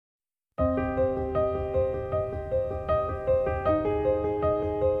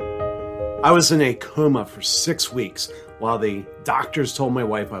I was in a coma for 6 weeks while the doctors told my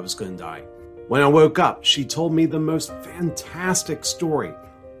wife I was going to die. When I woke up, she told me the most fantastic story.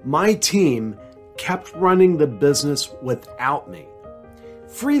 My team kept running the business without me.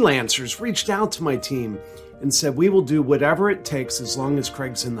 Freelancers reached out to my team and said, "We will do whatever it takes as long as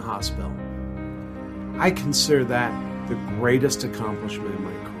Craig's in the hospital." I consider that the greatest accomplishment in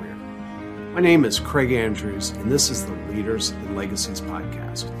my career. My name is Craig Andrews, and this is the Leaders and Legacies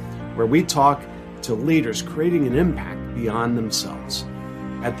podcast, where we talk to leaders creating an impact beyond themselves.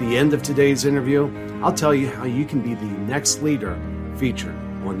 At the end of today's interview, I'll tell you how you can be the next leader featured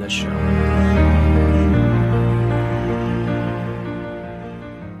on this show.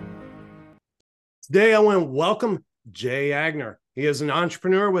 Today, I want to welcome Jay Aigner. He is an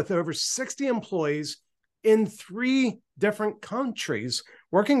entrepreneur with over 60 employees in 3 different countries,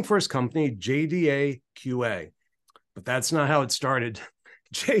 working for his company, JDA QA. But that's not how it started.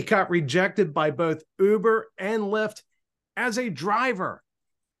 Jay got rejected by both Uber and Lyft as a driver.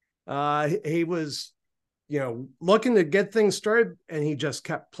 He was, looking to get things started, and he just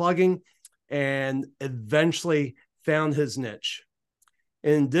kept plugging and eventually found his niche.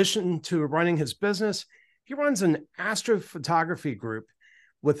 In addition to running his business, he runs an astrophotography group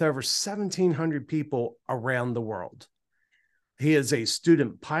with over 1,700 people around the world. He is a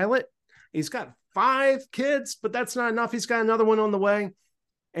student pilot. He's got 5 kids, but that's not enough. He's got another one on the way.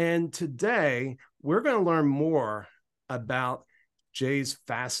 And today, we're going to learn more about Jay's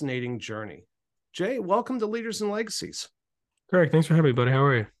fascinating journey. Jay, welcome to Leaders and Legacies. Craig, thanks for having me, buddy. How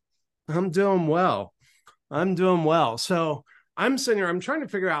are you? I'm doing well. So I'm sitting here, I'm trying to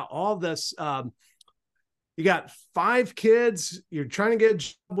figure out all this. You got 5 kids. You're trying to get a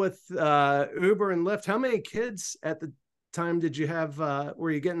job with Uber and Lyft. How many kids at the time did you have?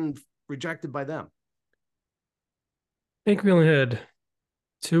 Were you getting rejected by them? I think we only had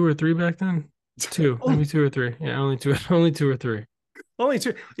 2 or 3 back then. 2, maybe 2 or 3. Yeah, only 2, only 2 or 3. Only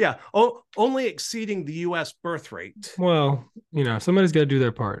 2. Yeah. Only exceeding the U.S. birth rate. Well, somebody's got to do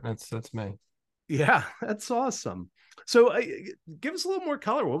their part. That's me. Yeah, that's awesome. So give us a little more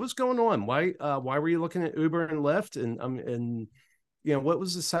color. What was going on? Why were you looking at Uber and Lyft? And what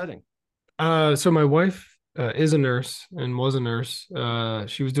was the setting? So my wife is a nurse and was a nurse.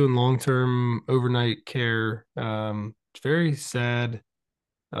 She was doing long-term overnight care. Very sad.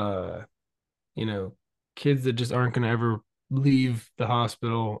 Uh, Kids that just aren't going to ever leave the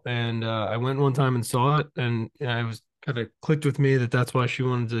hospital. And I went one time and saw it, and I was kind of clicked with me that that's why she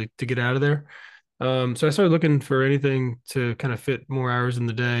wanted to get out of there. So I started looking for anything to kind of fit more hours in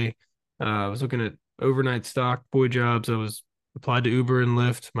the day. I was looking at overnight stock boy jobs. I was applied to Uber and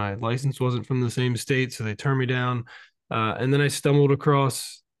Lyft. My license wasn't from the same state, so they turned me down. And then I stumbled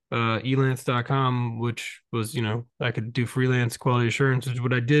across elance.com, which was, I could do freelance quality assurance, which is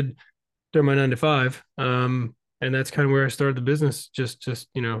what I did during my 9 to 5. And that's kind of where I started the business. Just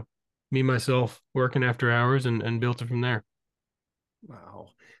me, myself working after hours and built it from there. Wow.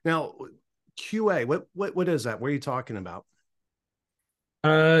 Now, QA, what is that? What are you talking about?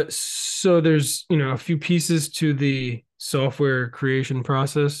 So there's, a few pieces to the software creation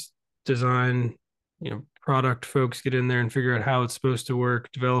process. Design, product folks get in there and figure out how it's supposed to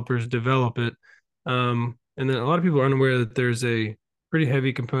work. Developers develop it. And then a lot of people are unaware that there's a pretty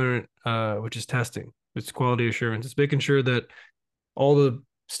heavy component, which is testing. It's quality assurance. It's making sure that all the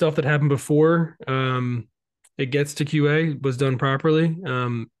stuff that happened before it gets to QA was done properly.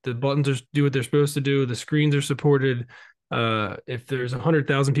 The buttons do what they're supposed to do. The screens are supported. If there's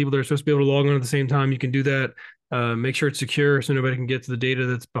 100,000 people that are supposed to be able to log on at the same time, you can do that. Make sure it's secure so nobody can get to the data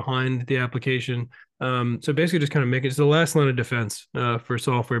that's behind the application. So basically just kind of make it the last line of defense for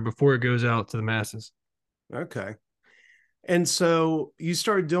software before it goes out to the masses. Okay. And so you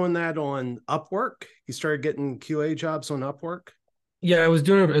started doing that on Upwork? You started getting QA jobs on Upwork? Yeah, I was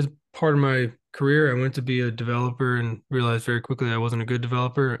doing it as part of my career. I went to be a developer and realized very quickly I wasn't a good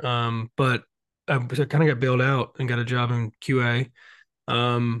developer. But I kind of got bailed out and got a job in QA.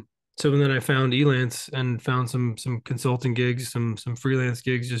 So then I found Elance and found some consulting gigs, some freelance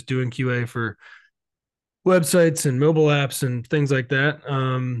gigs, just doing QA for websites and mobile apps and things like that.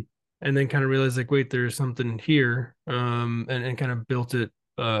 And then kind of realized like, wait, there's something here. And kind of built it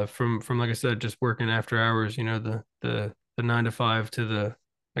from like I said, just working after hours. The 9 to 5 to the,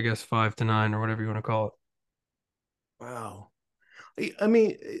 I guess, 5 to 9 or whatever you want to call it. Wow. I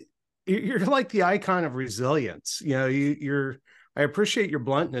mean, you're like the icon of resilience. You're. I appreciate your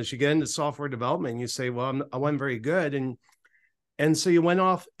bluntness. You get into software development, and you say, "Well, I wasn't very good," and so you went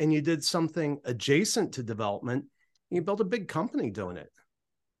off and you did something adjacent to development. And you built a big company doing it.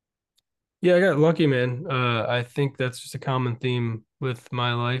 Yeah, I got lucky, man. I think that's just a common theme with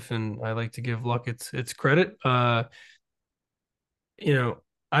my life, and I like to give luck its credit. You know,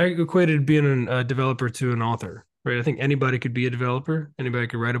 I equated being a developer to an author, right? I think anybody could be a developer, anybody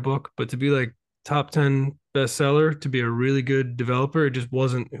could write a book, but to be like top 10 bestseller, to be a really good developer, it just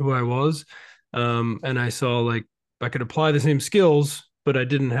wasn't who I was. And I saw like I could apply the same skills, but I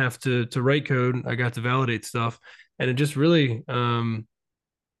didn't have to write code. I got to validate stuff. And it just really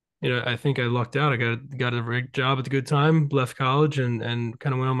I think I lucked out. I got a great job at the good time, left college and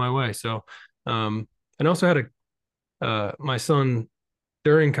kind of went on my way. So and also had a my son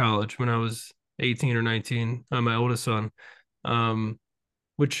during college when I was 18 or 19, my oldest son, um,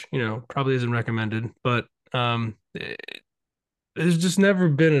 which, probably isn't recommended, but there's just never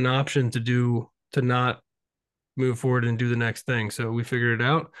been an option to not move forward and do the next thing. So we figured it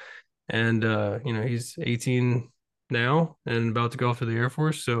out. And, he's 18 now and about to go off to the Air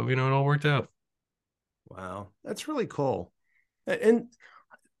Force. So, it all worked out. Wow, that's really cool. And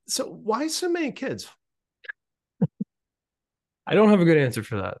so, why so many kids? I don't have a good answer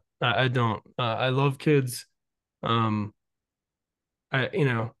for that. I don't. I love kids. Um, I, you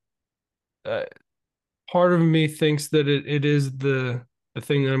know, uh, Part of me thinks that it is the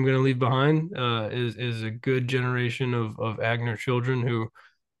thing that I'm going to leave behind is a good generation of Aigner children who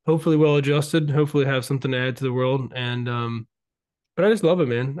hopefully well adjusted, hopefully have something to add to the world. And but I just love it,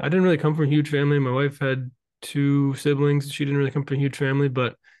 man. I didn't really come from a huge family. My wife had two siblings. She didn't really come from a huge family,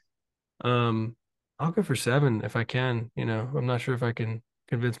 but um, I'll go for seven if I can. I'm not sure if I can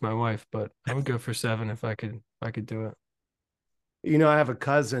convince my wife, but I would go for seven if I could do it. I have a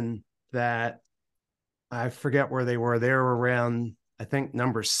cousin that I forget where they were. They were around, I think,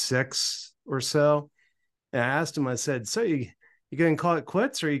 number six or so. And I asked him, I said, so you going to call it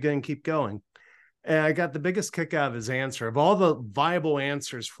quits or are you going to keep going? And I got the biggest kick out of his answer. Of all the viable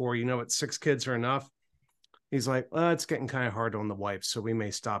answers for, what, six kids are enough? He's like, well, it's getting kind of hard on the wife, so we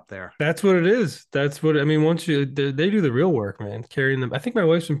may stop there. That's what it is. That's what I mean. Once they do the real work, man, carrying them. I think my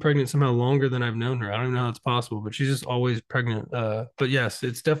wife's been pregnant somehow longer than I've known her. I don't even know how it's possible, but she's just always pregnant. But yes,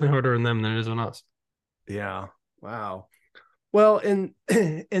 it's definitely harder on them than it is on us. Yeah. Wow. Well, and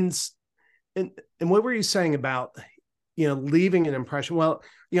and what were you saying about leaving an impression? Well,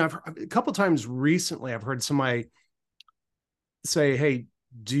 a couple times recently I've heard somebody say, "Hey,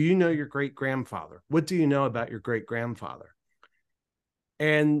 do you know your great grandfather? What do you know about your great grandfather?"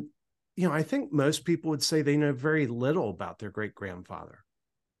 And I think most people would say they know very little about their great grandfather.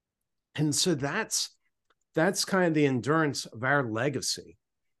 And so that's kind of the endurance of our legacy.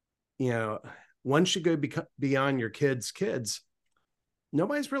 You know, Once you go beyond your kids,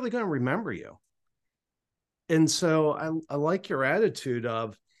 nobody's really going to remember you. And so I like your attitude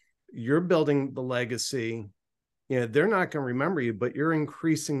of you're building the legacy. They're not going to remember you, but you're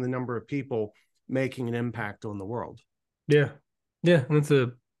increasing the number of people making an impact on the world. Yeah, yeah, that's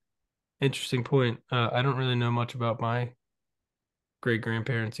a interesting point. I don't really know much about my great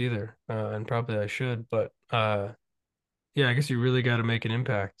grandparents either, and probably I should. But yeah, I guess you really got to make an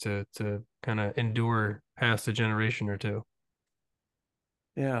impact to kind of endure past a generation or two.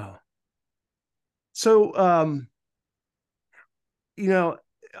 Yeah. So, you know,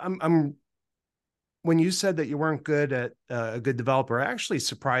 I'm when you said that you weren't good at a good developer, it actually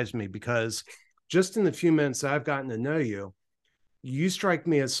surprised me because just in the few minutes that I've gotten to know you, you strike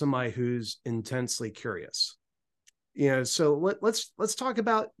me as somebody who's intensely curious. So let's talk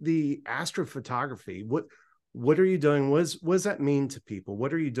about the astrophotography. What are you doing? What does that mean to people?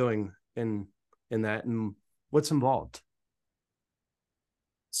 What are you doing in that, and what's involved?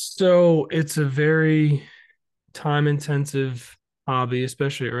 So it's a very time intensive hobby,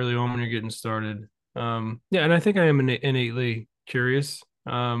 especially early on when you're getting started. Yeah, and I think I am innately curious.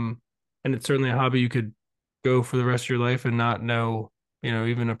 And it's certainly a hobby you could go for the rest of your life and not know,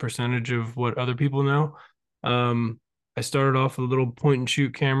 even a percentage of what other people know. Um, I started off with a little point and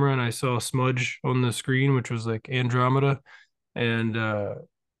shoot camera and I saw a smudge on the screen, which was like Andromeda, and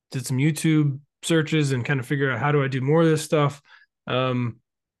did some YouTube searches and kind of figure out how do I do more of this stuff. Um,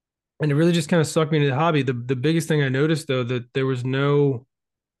 and it really just kind of sucked me into the hobby. The biggest thing I noticed though that there was no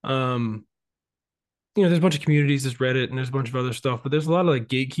um there's a bunch of communities, there's Reddit and there's a bunch of other stuff, but there's a lot of like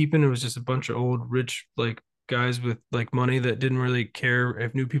gatekeeping. It was just a bunch of old rich like guys with like money that didn't really care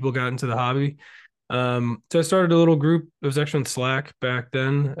if new people got into the hobby. So I started a little group. It was actually on Slack back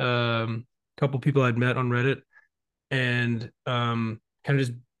then. A couple people I'd met on Reddit and kind of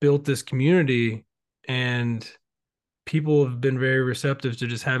just built this community, and people have been very receptive to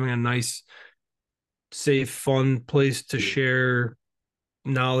just having a nice, safe, fun place to share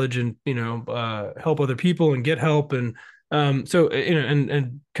knowledge and help other people and get help. And And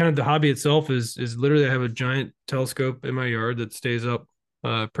kind of the hobby itself is literally I have a giant telescope in my yard that stays up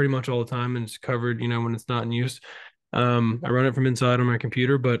pretty much all the time and it's covered, when it's not in use. I run it from inside on my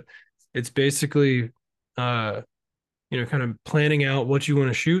computer, but it's basically uh kind of planning out what you want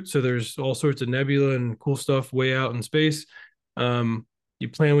to shoot. So there's all sorts of nebula and cool stuff way out in space. You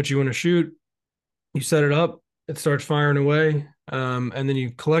plan what you want to shoot, you set it up, it starts firing away, and then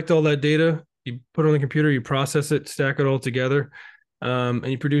you collect all that data, you put it on the computer, you process it, stack it all together, and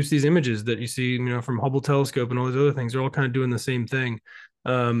you produce these images that you see, from Hubble telescope and all these other things. They're all kind of doing the same thing.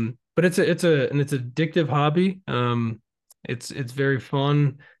 But it's addictive hobby. It's very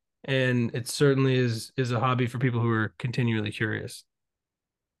fun, and it certainly is a hobby for people who are continually curious.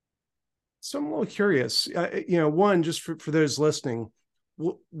 So I'm a little curious. One, just for those listening,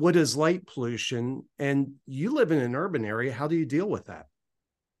 what is light pollution? And you live in an urban area. How do you deal with that?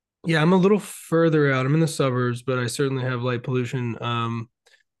 Yeah, I'm a little further out. I'm in the suburbs, but I certainly have light pollution. And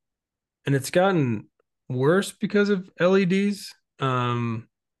it's gotten worse because of LEDs.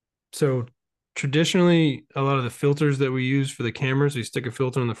 So traditionally, a lot of the filters that we use for the cameras, we stick a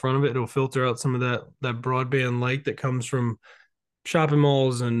filter on the front of it. It'll filter out some of that broadband light that comes from shopping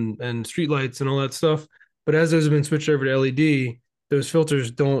malls and street lights and all that stuff. But as those have been switched over to LED, those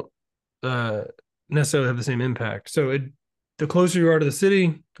filters don't uh, necessarily have the same impact. So the closer you are to the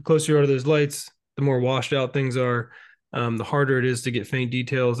city, the closer you are to those lights, the more washed out things are. The harder it is to get faint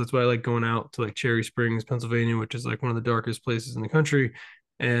details. That's why I like going out to like Cherry Springs, Pennsylvania, which is like one of the darkest places in the country,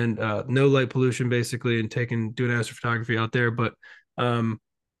 and no light pollution basically, and doing astrophotography out there. But um,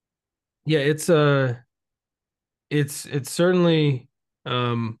 yeah, it's certainly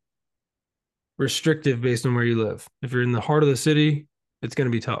um, restrictive based on where you live. If you're in the heart of the city, it's going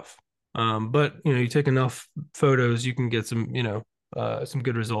to be tough. But you take enough photos, you can get some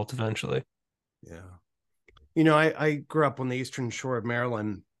good results eventually. Yeah. I grew up on the eastern shore of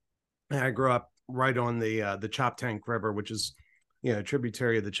Maryland. And I grew up right on the Choptank River, which is,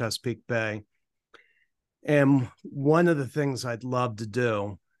 tributary of the Chesapeake Bay. And one of the things I'd love to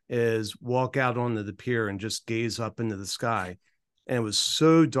do is walk out onto the pier and just gaze up into the sky. And it was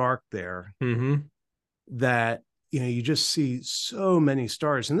so dark there Mm-hmm. that you just see so many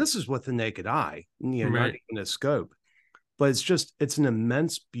stars. And this is with the naked eye, not Right. even a scope. But it's an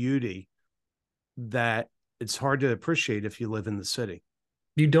immense beauty that it's hard to appreciate if you live in the city.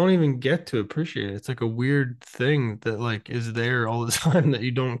 You don't even get to appreciate it. It's like a weird thing that like is there all the time that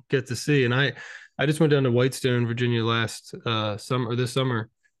you don't get to see. And I just went down to Whitestone, Virginia last summer or this summer.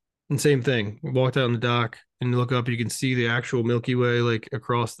 And same thing. You walked out on the dock and you look up, you can see the actual Milky Way like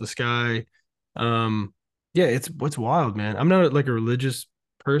across the sky. Um, yeah, it's wild, man. I'm not like a religious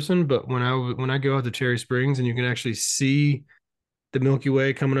person, but when I go out to Cherry Springs and you can actually see the Milky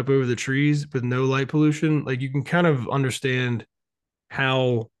Way coming up over the trees with no light pollution, like you can kind of understand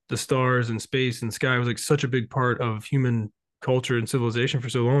how the stars and space and sky was like such a big part of human culture and civilization for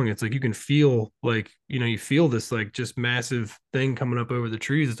so long. It's like you can feel like, you feel this like just massive thing coming up over the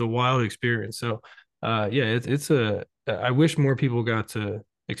trees. It's a wild experience. So yeah, I wish more people got to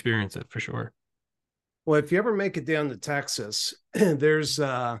experience it for sure. Well, if you ever make it down to Texas, there's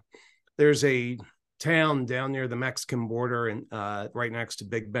a town down near the Mexican border and right next to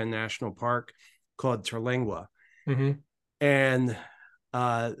Big Bend National Park called Terlingua. Mm-hmm. And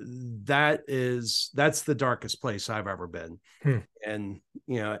that's the darkest place I've ever been. Hmm. And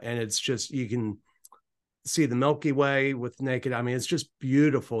and it's just you can see the Milky Way with naked. I mean, it's just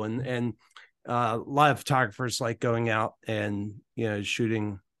beautiful, and a lot of photographers like going out and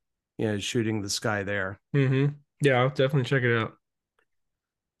shooting the sky there. Mm-hmm. Yeah, I'll definitely check it out.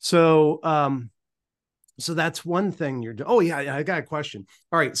 So so that's one thing you're doing. Oh yeah, I got a question.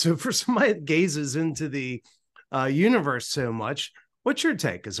 All right, so for somebody that gazes into the universe so much, what's your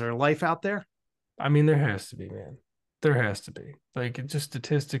take? Is there life out there? I mean, there has to be, man. There has to be. Like, it just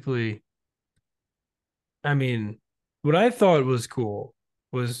statistically, I mean, what I thought was cool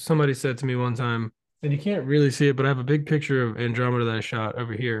was somebody said to me one time, and you can't really see it, but I have a big picture of Andromeda that I shot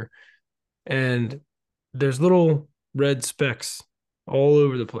over here, and there's little red specks all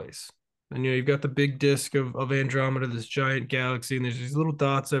over the place. And you've got the big disk of Andromeda, this giant galaxy, and there's these little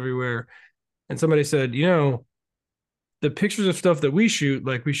dots everywhere. And somebody said, the pictures of stuff that we shoot,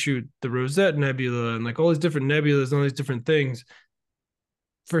 like we shoot the Rosette Nebula and like all these different nebulas and all these different things,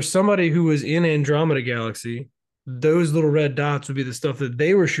 for somebody who was in Andromeda Galaxy, those little red dots would be the stuff that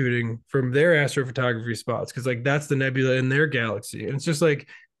they were shooting from their astrophotography spots because like that's the nebula in their galaxy. And it's just like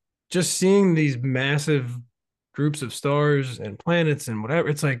just seeing these massive groups of stars and planets and whatever.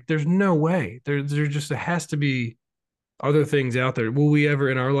 It's like there's no way. There just has to be other things out there. Will we ever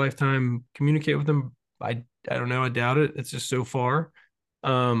in our lifetime communicate with them? I I don't know. I doubt it. It's just so far.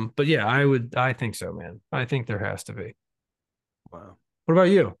 But yeah, I think so, man. I think there has to be. Wow. What about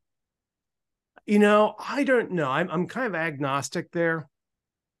you? I don't know. I'm kind of agnostic there.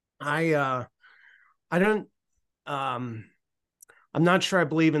 I don't um I'm not sure I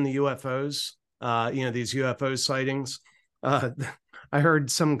believe in the UFOs. These UFO sightings. Uh I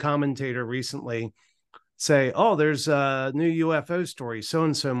heard some commentator recently say, "Oh, there's a new UFO story. So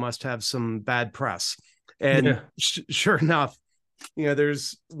and so must have some bad press." And Yeah. sure enough,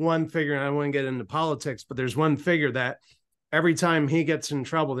 there's one figure, and I won't get into politics, but there's one figure that every time he gets in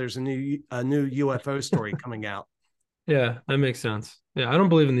trouble, there's a new UFO story coming out. Yeah, that makes sense. Yeah, I don't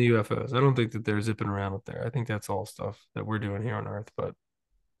believe in the UFOs. I don't think that they're zipping around up there. I think that's all stuff that we're doing here on Earth. But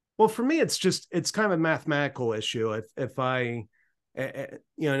Well, for me, it's kind of a mathematical issue. If I, and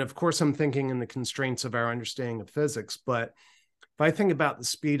of course, I'm thinking in the constraints of our understanding of physics. But if I think about the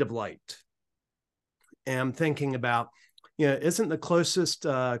speed of light, and I'm thinking about, isn't the closest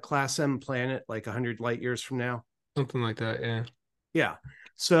Class M planet like 100 light years from now? something like that, yeah. Yeah.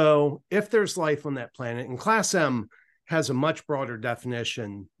 So if there's life on that planet, and Class M has a much broader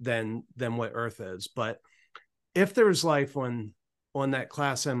definition than what Earth is, but if there's life on that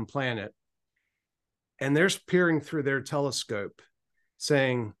Class M planet, and they're peering through their telescope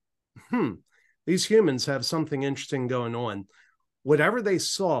saying, hmm, these humans have something interesting going on. Whatever they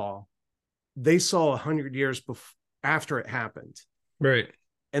saw 100 years after it happened. Right.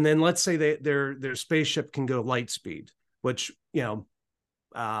 And then let's say their spaceship can go light speed, which, let's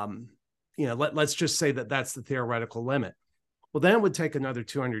just say that that's the theoretical limit. Well, then it would take another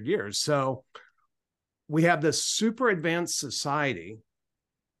 200 years. So we have this super advanced society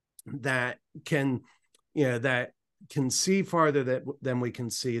that can that can see farther than we can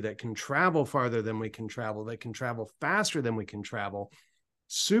see, that can travel farther than we can travel, that can travel faster than we can travel,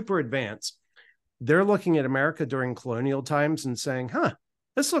 super advanced. They're looking at America during colonial times and saying,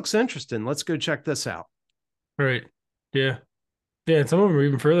 this looks interesting, let's go check this out. Right. Yeah. Yeah, and some of them are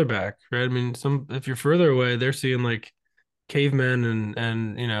even further back, right? I mean, some if you're further away, they're seeing like cavemen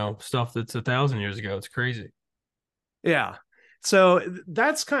and stuff that's 1,000 years ago. It's crazy. Yeah, so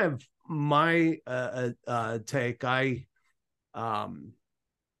that's kind of my take. Um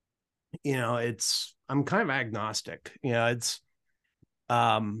it's I'm kind of agnostic. It's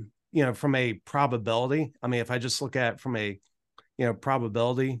from a probability. I mean, if I just look at it from a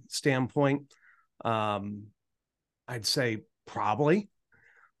probability standpoint, um, I'd say probably.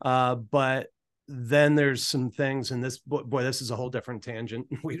 But then there's some things, and this boy, this is a whole different tangent.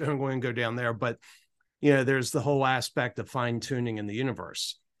 We don't want to go down there, but there's the whole aspect of fine tuning in the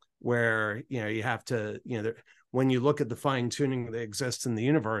universe, where you have to, when you look at the fine tuning that exists in the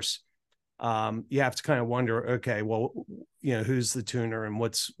universe, you have to kind of wonder, okay, well, who's the tuner and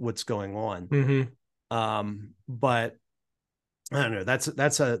what's going on. Mm-hmm. But I don't know.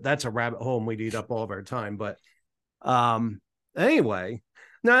 That's a rabbit hole, and we'd eat up all of our time. But um, anyway,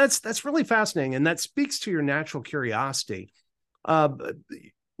 no, that's really fascinating, and that speaks to your natural curiosity. Uh,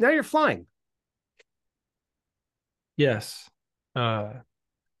 Now you're flying. Yes. And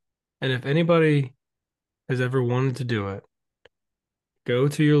if anybody has ever wanted to do it, go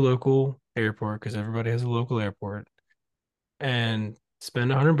to your local airport because everybody has a local airport and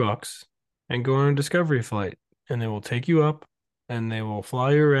spend $100 and go on a discovery flight, and they will take you up and they will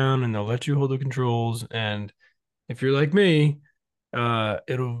fly you around and they'll let you hold the controls. And if you're like me,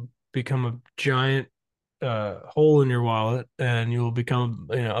 it'll become a giant hole in your wallet, and you'll become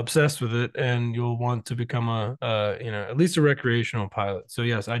obsessed with it, and you'll want to become at least a recreational pilot. So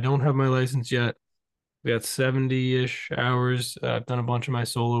yes, I don't have my license yet. We got 70-ish hours. I've done a bunch of my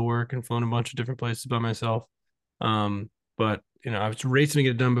solo work and flown a bunch of different places by myself. But I was racing to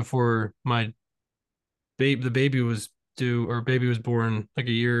get it done before the baby was due, or baby was born like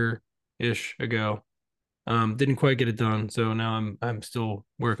a year ish ago. Didn't quite get it done, so now I'm still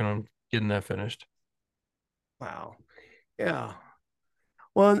working on getting that finished. Wow. Yeah.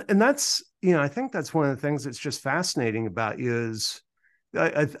 Well, and that's I think that's one of the things that's just fascinating about you is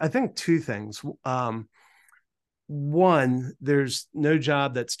I think two things. One, there's no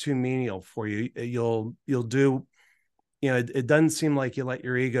job that's too menial for you. You'll do. It doesn't seem like you let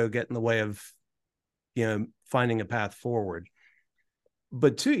your ego get in the way of finding a path forward.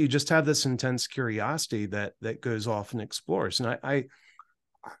 But two, you just have this intense curiosity that goes off and explores. And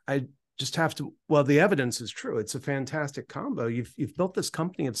I just have to. Well, the evidence is true. It's a fantastic combo. You've built this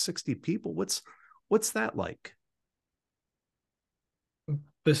company of 60 people. What's that like?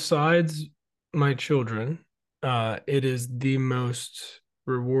 Besides my children, it is the most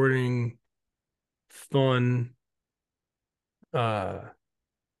rewarding, fun, uh,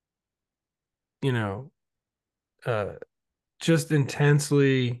 you know, uh, just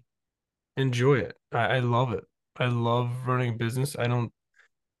intensely enjoy it. I love it. I love running a business. I think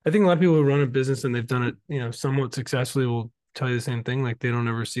a lot of people who run a business and they've done it, somewhat successfully will tell you the same thing. Like they don't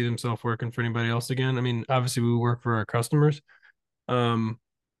ever see themselves working for anybody else again. I mean, obviously we work for our customers. Um,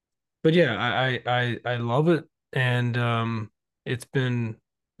 but yeah, I love it. And it's been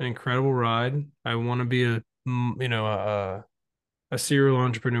an incredible ride. I want to be a serial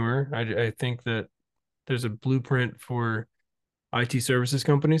entrepreneur. I think that there's a blueprint for IT services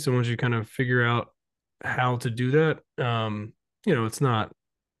companies. So once you kind of figure out how to do that, it's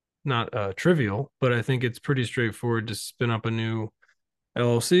not trivial, but I think it's pretty straightforward to spin up a new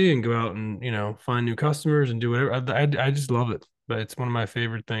LLC and go out and find new customers and do whatever. I just love it. But it's one of my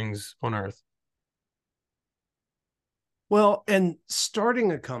favorite things on earth. Well, and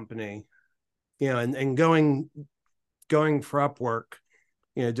starting a company, and going for Upwork,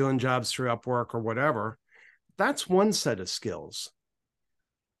 doing jobs through Upwork or whatever, that's one set of skills.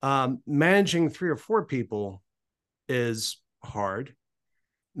 Managing 3 or 4 people is hard.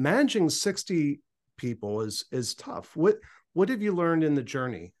 Managing 60 people is tough. What have you learned in the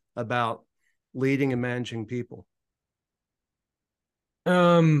journey about leading and managing people?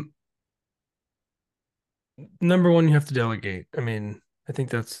 Um, Number one, you have to delegate. I mean, I think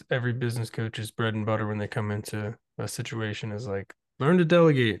that's every business coach's bread and butter when they come into a situation is like learn to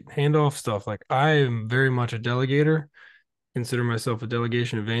delegate, hand off stuff. Like I am very much a delegator, consider myself a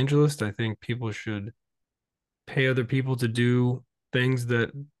delegation evangelist. I think people should pay other people to do things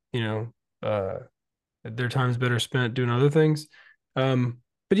that, you know, uh their time's better spent doing other things. Um,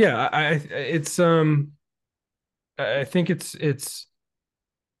 but yeah, I think it's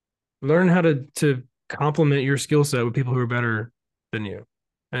learn how to complement your skill set with people who are better than you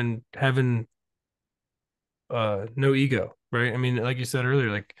and having no ego, right? I mean, like you said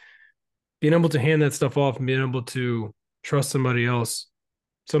earlier, like being able to hand that stuff off and being able to trust somebody else.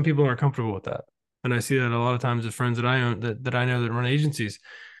 Some people aren't comfortable with that. And I see that a lot of times with friends that I own that I know that run agencies.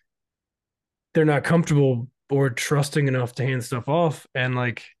 They're not comfortable or trusting enough to hand stuff off. And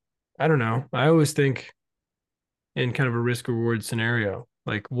like, I don't know. I always think in kind of a risk reward scenario.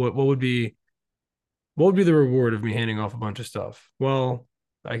 Like what would be the reward of me handing off a bunch of stuff? Well,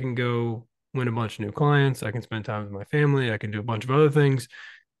 I can go win a bunch of new clients. I can spend time with my family. I can do a bunch of other things.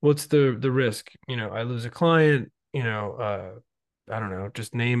 What's the risk? I lose a client, I don't know,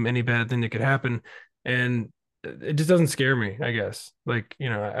 just name any bad thing that could happen. And it just doesn't scare me, I guess. Like,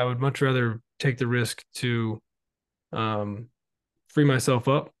 I would much rather take the risk to um free myself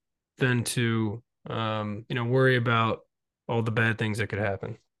up than to worry about all the bad things that could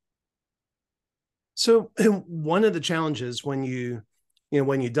happen. So one of the challenges when you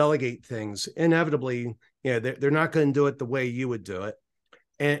delegate things, inevitably, they're not going to do it the way you would do it.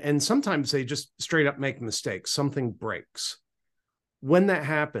 And sometimes they just straight up make mistakes. Something breaks. When that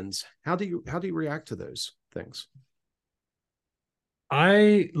happens, how do you react to those things?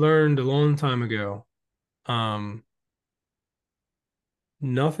 I learned a long time ago, um,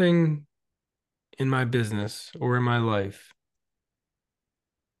 nothing in my business or in my life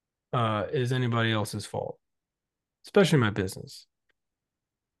is anybody else's fault, especially my business.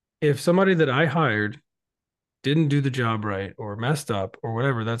 If somebody that I hired didn't do the job right or messed up or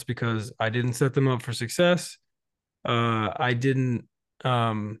whatever, that's because I didn't set them up for success. I didn't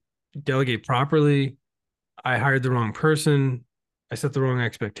um, delegate properly. I hired the wrong person. I set the wrong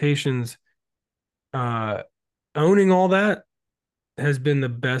expectations. Uh, Owning all that has been the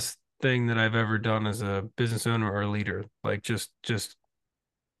best thing that I've ever done as a business owner or a leader. Like just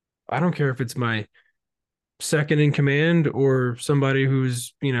I don't care if it's my second in command or somebody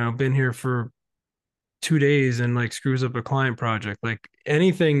who's, been here for 2 days and like screws up a client project. Like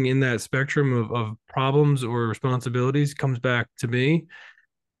anything in that spectrum of problems or responsibilities comes back to me.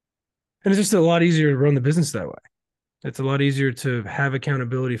 And it's just a lot easier to run the business that way. It's a lot easier to have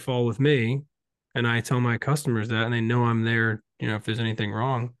accountability fall with me. And I tell my customers that and they know I'm there, if there's anything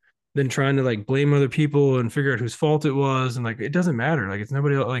wrong, than trying to like blame other people and figure out whose fault it was. And like, it doesn't matter. Like, it's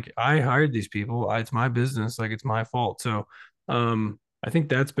nobody else. Like, I hired these people. It's my business. Like, it's my fault. So, I think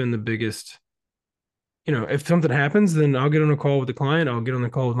that's been the biggest. If something happens, then I'll get on a call with the client. I'll get on the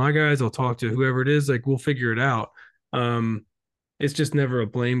call with my guys. I'll talk to whoever it is. Like, we'll figure it out. Um, it's just never a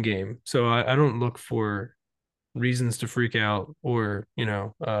blame game. So I don't look for reasons to freak out or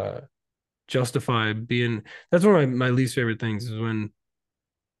justify being. That's one of my least favorite things is when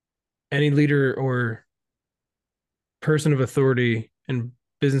any leader or person of authority in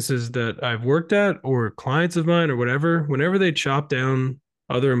businesses that I've worked at or clients of mine or whatever, whenever they chop down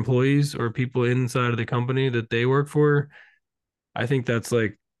other employees or people inside of the company that they work for, I think that's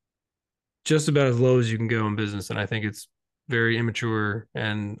like just about as low as you can go in business. And I think it's very immature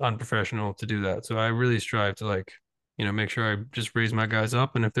and unprofessional to do that. So I really strive to make sure I just raise my guys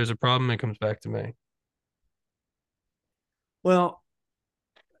up. And if there's a problem, it comes back to me. Well,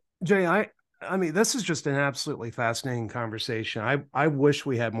 Jay, I mean, this is just an absolutely fascinating conversation. I wish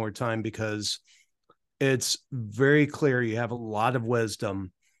we had more time because it's very clear you have a lot of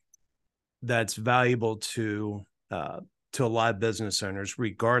wisdom that's valuable to a lot of business owners,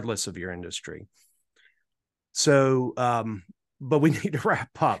 regardless of your industry. So, but we need to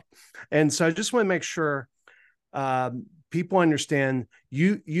wrap up, and so I just want to make sure people understand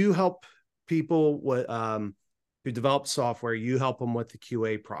you help people with who develop software. You help them with the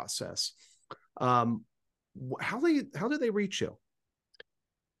QA process. How do they reach you?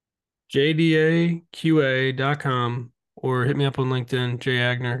 JDAQA.com or hit me up on LinkedIn, J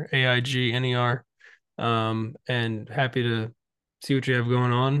Aigner, Aigner. And happy to see what you have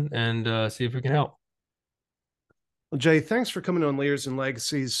going on and see if we can help. Well, Jay, thanks for coming on Leaders and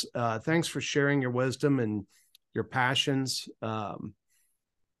Legacies. Thanks for sharing your wisdom and your passions.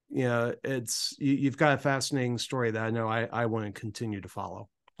 You've got a fascinating story that I know I want to continue to follow.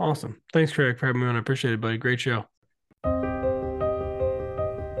 Awesome. Thanks, Craig, for having me on. I appreciate it, buddy. Great show.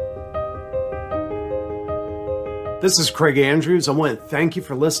 This is Craig Andrews. I want to thank you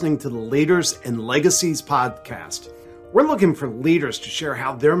for listening to the Leaders and Legacies podcast. We're looking for leaders to share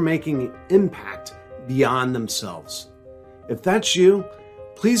how they're making an impact beyond themselves. If that's you,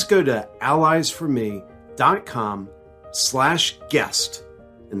 please go to alliesforme.com/guest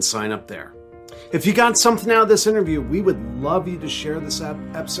and sign up there. If you got something out of this interview, we would love you to share this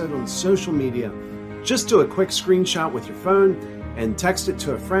episode on social media. Just do a quick screenshot with your phone and text it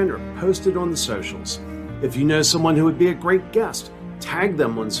to a friend or post it on the socials. If you know someone who would be a great guest, tag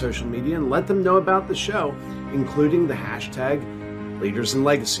them on social media and let them know about the show, including the hashtag Leaders and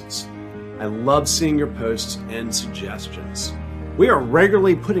Legacies. I love seeing your posts and suggestions. We are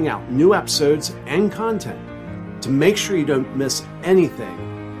regularly putting out new episodes and content. To make sure you don't miss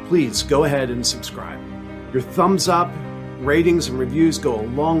anything, please go ahead and subscribe. Your thumbs up, ratings, and reviews go a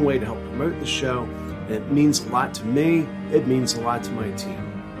long way to help promote the show, and it means a lot to me. It means a lot to my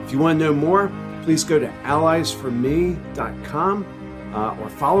team. If you want to know more, please go to alliesforme.com or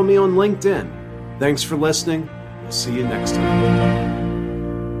follow me on LinkedIn. Thanks for listening. We'll see you next time.